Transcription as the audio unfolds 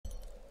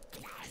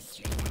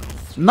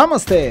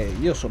Namaste,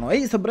 io sono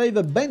Ace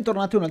Brave e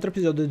bentornati a un altro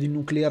episodio di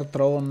Nuclear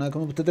Throne.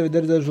 Come potete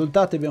vedere dai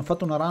risultati abbiamo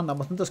fatto una run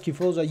abbastanza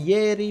schifosa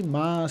ieri,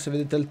 ma se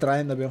vedete il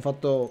trend abbiamo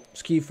fatto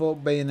schifo,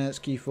 bene,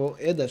 schifo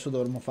e adesso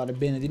dovremo fare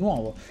bene di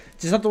nuovo.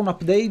 C'è stato un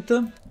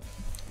update,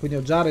 quindi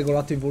ho già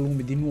regolato i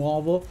volumi di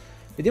nuovo.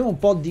 Vediamo un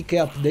po' di che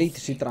update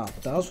si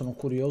tratta, sono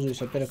curioso di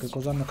sapere che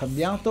cosa hanno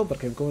cambiato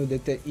perché come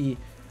vedete i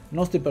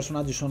nostri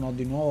personaggi sono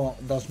di nuovo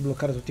da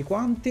sbloccare tutti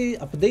quanti.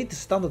 Update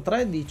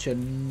 73 dice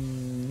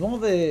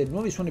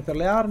nuovi suoni per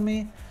le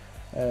armi,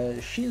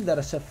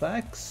 Shielder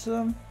SFX,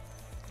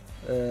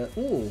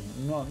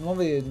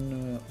 nuove,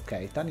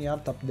 ok, Tiny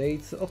Art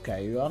Updates, ok,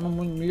 hanno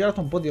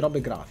migliorato un po' di robe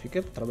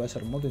grafiche, potrebbe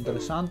essere molto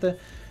interessante.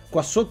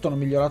 Qua sotto hanno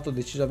migliorato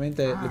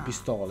decisamente le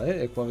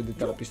pistole, e qua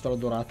vedete la pistola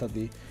dorata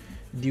di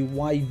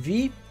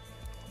YV.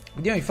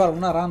 Vediamo di fare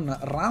una run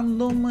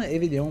random e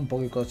vediamo un po'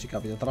 che cosa ci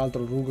capita. Tra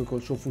l'altro il Rug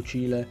col suo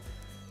fucile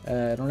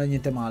non è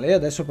niente male. E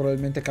adesso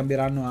probabilmente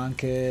cambieranno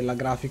anche la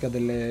grafica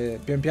delle...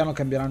 Pian piano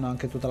cambieranno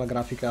anche tutta la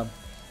grafica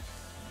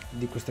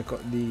di queste,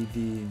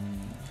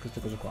 queste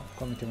cose qua.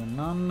 Qua mettiamo un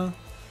none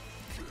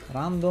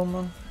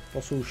random.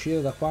 Posso uscire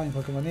da qua in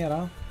qualche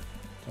maniera?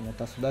 Facciamo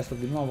tasto destro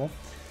di nuovo.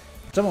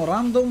 Facciamo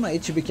random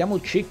e ci becchiamo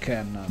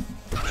chicken.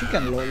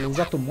 Chicken l'ho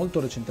usato molto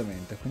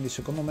recentemente, quindi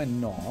secondo me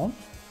no.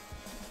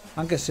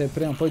 Anche se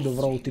prima o poi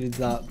dovrò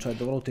utilizzarlo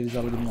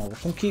di nuovo.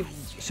 Con chi?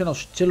 Se no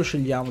ce lo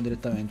scegliamo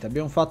direttamente.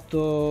 Abbiamo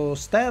fatto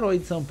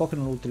Steroids, un po' che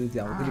non lo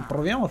utilizziamo. Quindi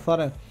proviamo a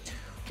fare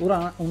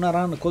una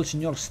run col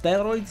signor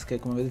Steroids, che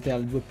come vedete ha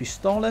le due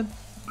pistole.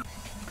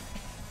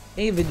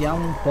 E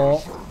vediamo un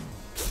po'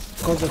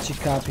 cosa ci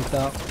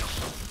capita,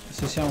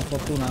 se siamo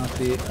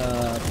fortunati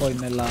poi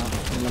nella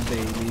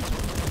daily.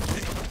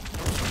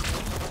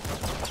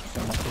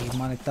 Possiamo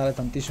smanettare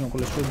tantissimo con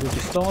le sue due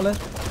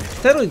pistole.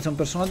 Steroids è un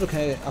personaggio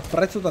che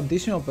apprezzo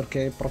tantissimo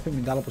perché proprio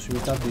mi dà la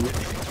possibilità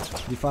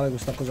di fare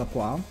questa cosa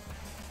qua,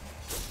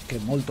 che è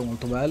molto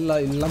molto bella.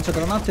 Il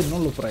lanciagranate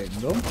non lo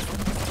prendo,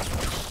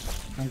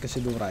 anche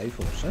se dovrei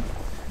forse.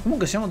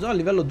 Comunque siamo già a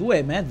livello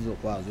 2,5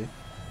 quasi,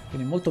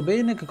 quindi molto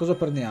bene. Che cosa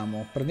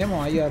prendiamo?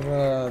 Prendiamo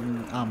Higher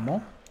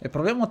Ammo e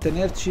proviamo a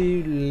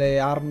tenerci le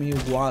armi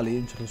uguali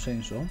in certo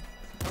senso.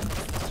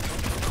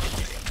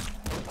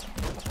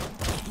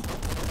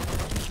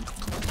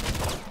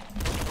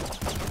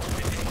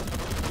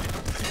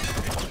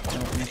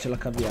 Ce la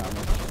caviamo.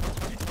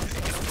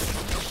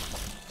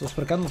 Sto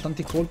sprecando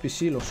tanti colpi,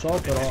 sì lo so,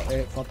 però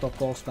è fatto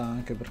apposta,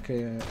 anche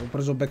perché ho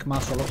preso back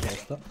muscle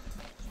apposta,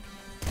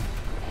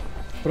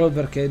 proprio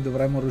perché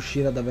dovremmo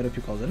riuscire ad avere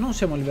più cose. Non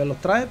siamo a livello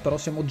 3, però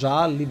siamo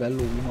già a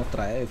livello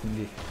 1-3,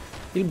 quindi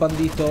il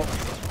bandito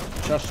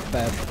ci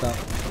aspetta.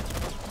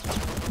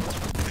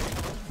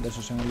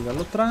 Adesso siamo a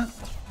livello 3,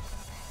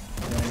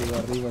 vediamo dove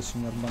arriva il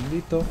signor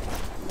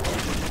bandito.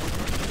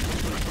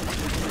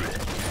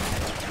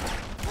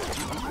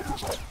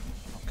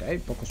 Ok,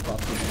 poco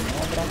spazio di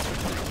manovra.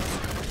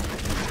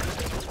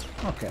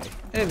 Ok,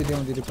 e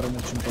vediamo di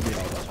riprenderci un po' di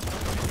roba.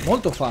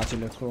 Molto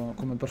facile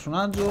come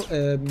personaggio,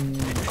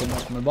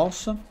 come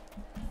boss.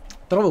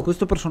 Trovo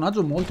questo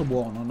personaggio molto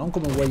buono, non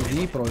come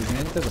YV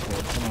probabilmente, perché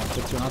sono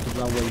affezionato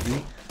già a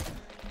YV,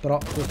 però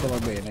questo va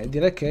bene.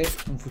 Direi che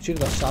un fucile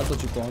d'assalto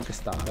ci può anche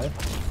stare,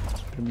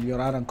 per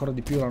migliorare ancora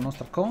di più la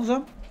nostra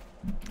cosa.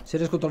 Se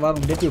riesco a trovare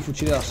un doppio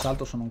fucile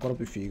d'assalto sono ancora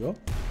più figo.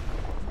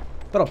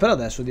 Però per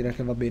adesso direi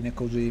che va bene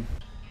così.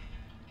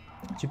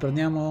 Ci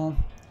prendiamo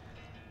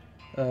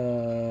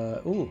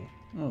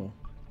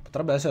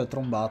potrebbe essere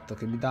Trombat,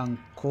 che mi dà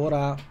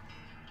ancora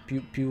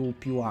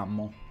più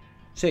ammo.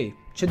 Sì,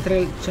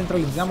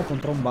 centralizziamo con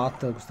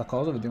Trombat questa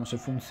cosa, vediamo se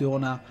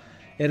funziona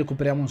e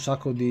recuperiamo un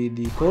sacco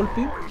di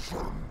colpi.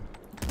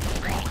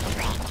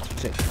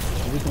 Sì,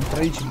 ho avuto un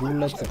 13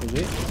 bullets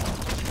così.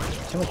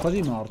 Siamo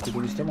quasi morti,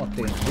 quindi stiamo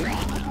attenti.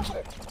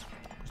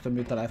 Questo è il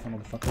mio telefono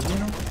che fa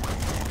casino.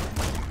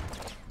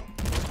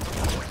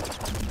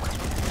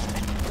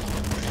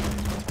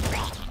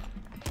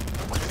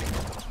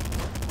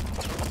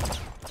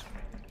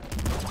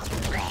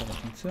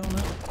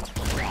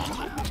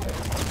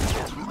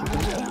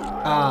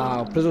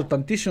 Ah, ho preso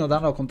tantissimo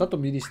danno a contatto,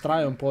 mi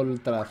distrae un po'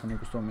 il telefono in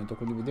questo momento,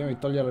 quindi vediamo di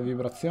togliere la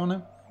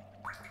vibrazione.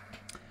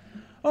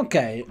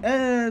 Ok,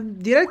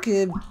 direi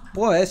che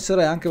può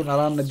essere anche una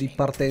run di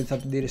partenza,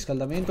 di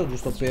riscaldamento,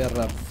 giusto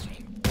per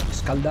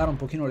scaldare un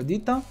pochino le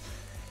dita.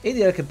 E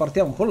direi che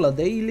partiamo con la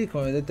daily.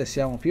 Come vedete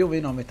siamo più o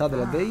meno a metà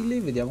della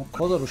daily, vediamo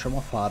cosa riusciamo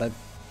a fare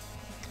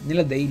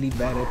nella daily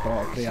vera e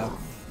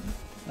propria.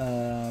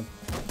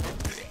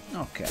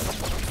 Ok,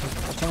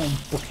 facciamo un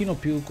pochino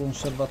più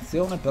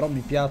conservazione, però mi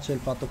piace il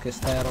fatto che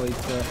Steroid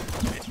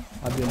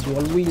abbia il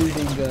dual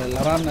wielding.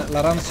 La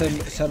run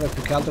serve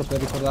più che altro per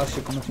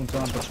ricordarsi come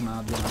funziona il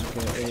personaggio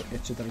anche,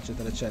 eccetera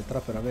eccetera eccetera,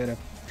 per avere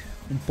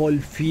un po'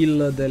 il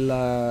feel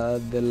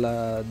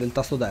del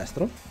tasto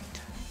destro.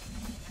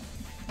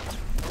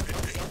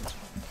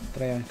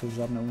 Potrei anche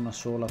usarne una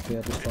sola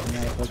per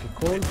risparmiare qualche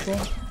colpo.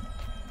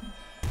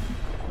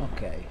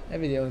 Ok, e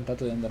vediamo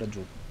intanto di andare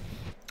giù.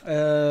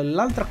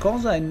 L'altra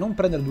cosa è non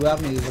prendere due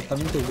armi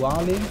esattamente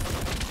uguali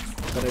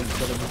per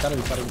evitare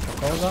di fare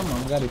questa cosa, ma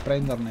magari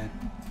prenderne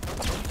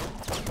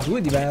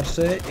due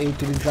diverse e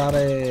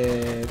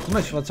utilizzare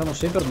come ci facciamo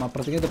sempre, ma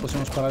praticamente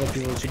possiamo sparare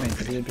più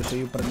velocemente. Ad esempio, se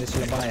io prendessi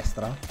la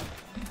balestra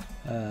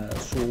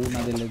su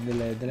una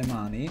delle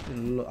mani,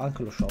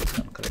 anche lo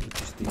shotgun credo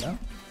ci stia,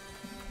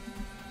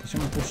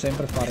 possiamo pur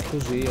sempre fare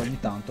così ogni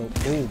tanto,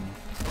 boom,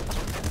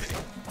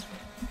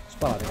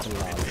 sparare con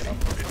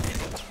l'altra.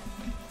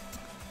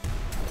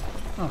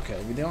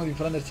 Ok, vediamo di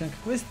prenderci anche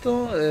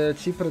questo.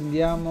 Ci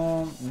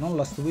prendiamo non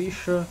Last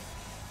Wish,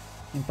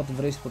 Impact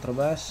Brace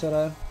potrebbe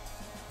essere,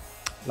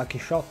 Lucky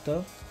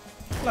Shot?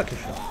 Lucky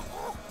Shot.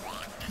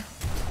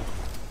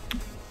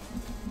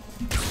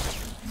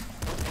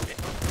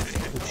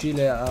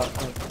 Fucile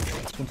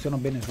funziona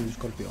bene sugli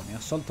scorpioni.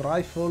 Assault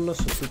Rifle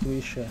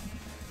sostituisce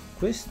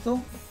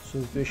questo,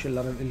 sostituisce il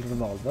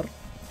revolver.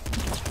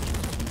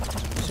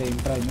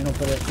 Sempre, almeno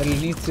per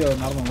l'inizio è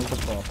un'arma molto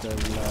forte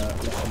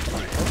l'assault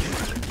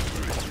rifle.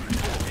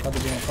 Qua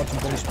dobbiamo farci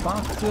un po' di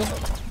spazio.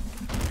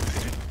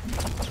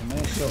 Ho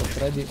messo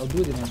 3 di... ho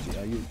 2 di energia,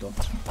 aiuto.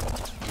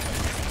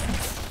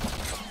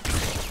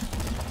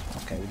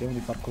 Ok, vediamo di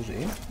far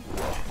così.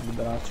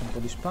 Liberarci un po'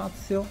 di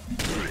spazio.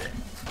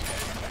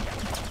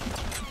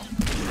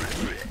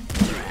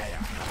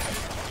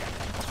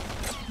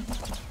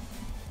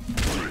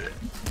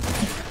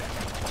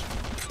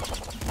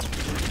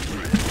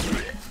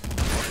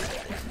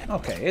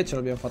 Ok, e ce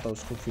l'abbiamo fatta a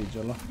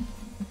sconfiggerlo.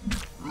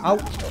 Au!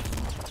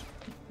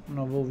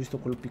 Non avevo visto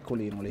quello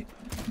piccolino lì.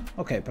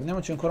 Ok,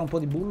 prendiamoci ancora un po'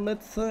 di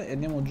bullets e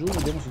andiamo giù,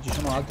 vediamo se ci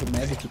sono altri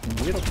medikit in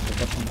giro, perché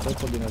faccio un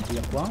colpo di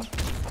energia qua.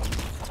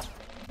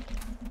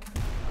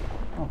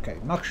 Ok,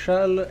 Max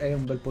Shell e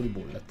un bel po' di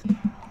bullet.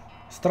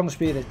 Strong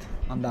Spirit,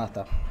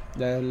 andata.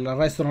 Il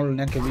resto non l'ho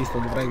neanche visto,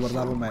 dovrei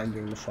guardarlo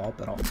meglio, lo so,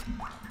 però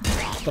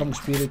Strong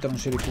Spirit non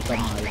si rifiuta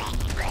mai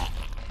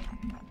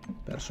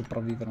per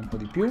sopravvivere un po'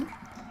 di più.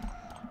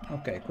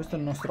 Ok, questo è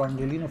il nostro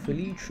angolino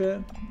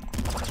felice.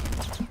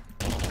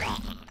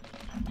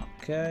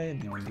 Ok,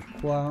 andiamo di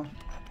qua.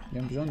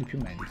 Abbiamo bisogno di più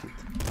medikit.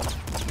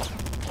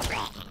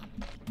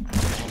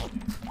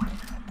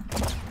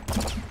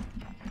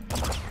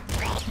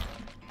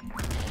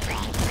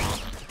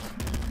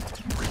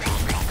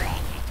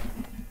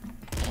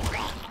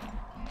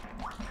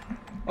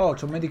 Oh,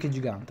 c'è un medikit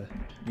gigante.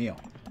 Mio.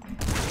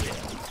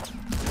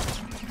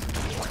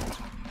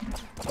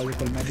 Voglio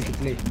quel medikit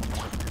lì.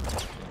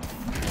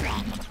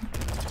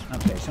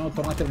 Ok, siamo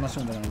tornati al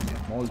massimo dell'energia.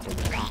 Molto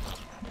bene.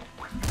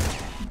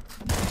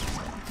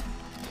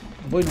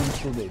 Voi non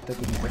esplodete,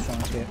 quindi posso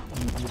anche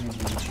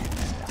venirvi vicino.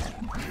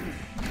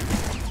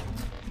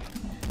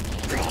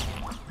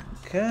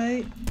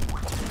 Ok.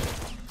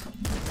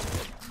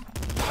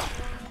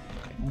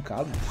 Un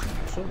calmo,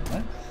 solo,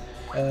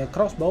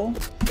 crossbow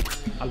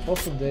al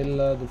posto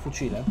del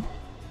fucile?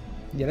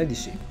 Direi di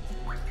sì.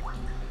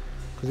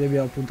 Così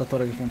abbiamo il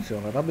puntatore che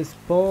funziona. Rabbit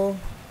Paw,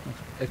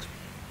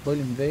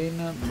 Boiling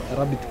Vein,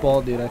 Rabbit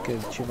Paw direi che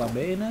ci va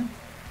bene.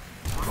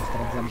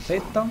 Nostra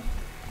zampetta.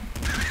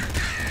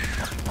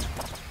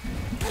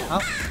 Ah.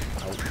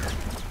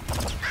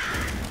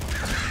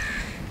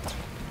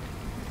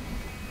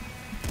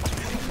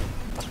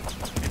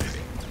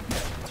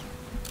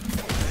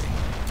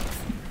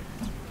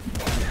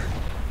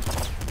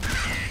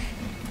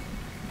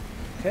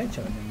 Ok,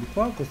 ce l'abbiamo di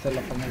qua, questa è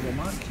la famosa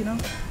macchina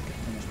che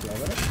possiamo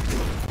esplodere.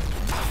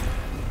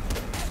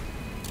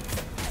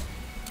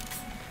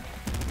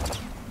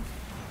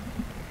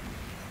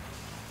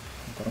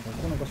 Ancora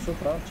qualcuno qua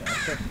sopra?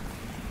 Certo.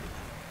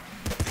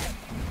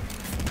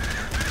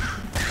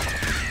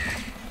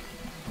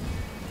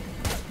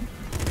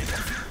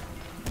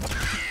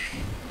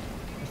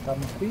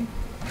 Quest'arma qui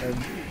è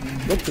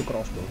un doppio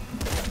crossbow.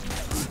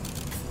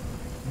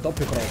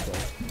 Doppio crossbow.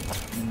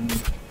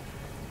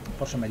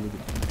 Forse è meglio di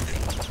no.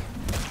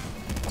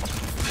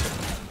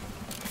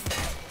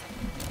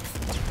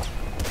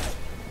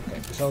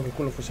 Pensavo che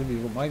quello fosse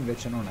vivo, ma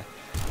invece non è.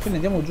 Quindi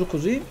andiamo giù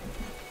così.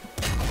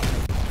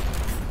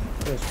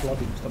 Poi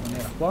esplode in questa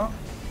maniera qua,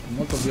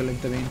 molto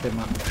violentemente,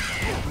 ma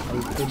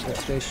al tempo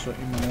stesso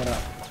in maniera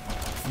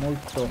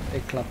molto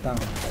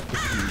eclatante e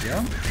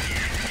figa.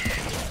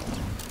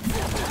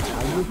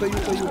 Aiuto,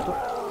 aiuto, aiuto.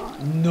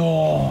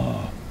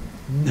 No!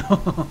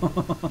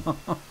 No!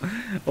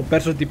 Ho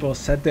perso tipo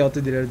 7-8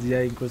 di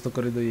energia in questo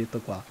corridoietto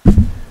qua.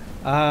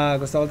 Ah,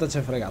 questa volta ci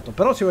è fregato.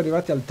 Però siamo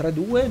arrivati al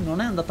 3-2,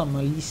 non è andata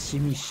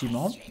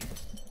malissimissimo.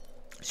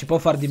 Si può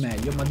fare di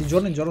meglio, ma di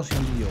giorno in giorno si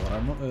migliora.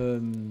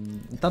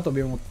 Intanto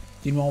abbiamo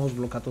di nuovo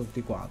sbloccato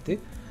tutti quanti.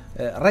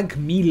 Rank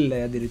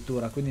 1000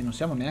 addirittura, quindi non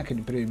siamo neanche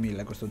nei primi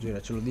 1000 questo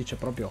giro, ce lo dice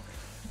proprio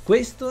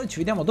questo. E ci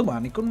vediamo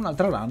domani con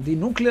un'altra run di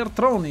Nuclear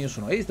Throne. Io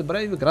sono Ace the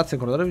Brave, grazie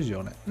ancora della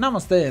visione.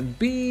 Namaste and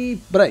be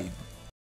brave.